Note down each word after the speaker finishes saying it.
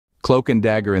Cloak and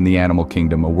dagger in the animal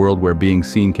kingdom, a world where being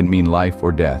seen can mean life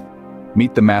or death.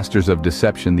 Meet the masters of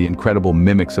deception, the incredible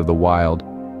mimics of the wild.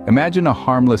 Imagine a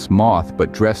harmless moth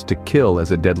but dressed to kill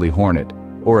as a deadly hornet,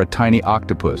 or a tiny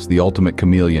octopus, the ultimate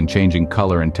chameleon, changing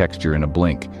color and texture in a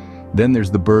blink. Then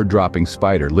there's the bird-dropping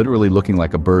spider, literally looking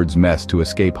like a bird's mess to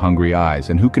escape hungry eyes,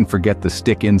 and who can forget the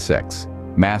stick insects,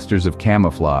 masters of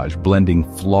camouflage, blending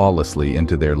flawlessly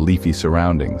into their leafy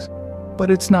surroundings. But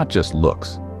it's not just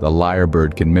looks. The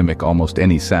lyrebird can mimic almost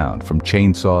any sound, from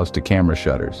chainsaws to camera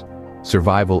shutters.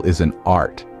 Survival is an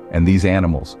art, and these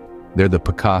animals, they're the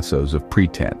Picassos of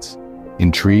pretense.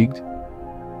 Intrigued?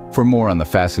 For more on the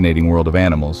fascinating world of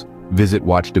animals, visit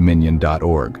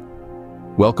watchdominion.org.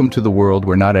 Welcome to the world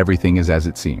where not everything is as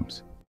it seems.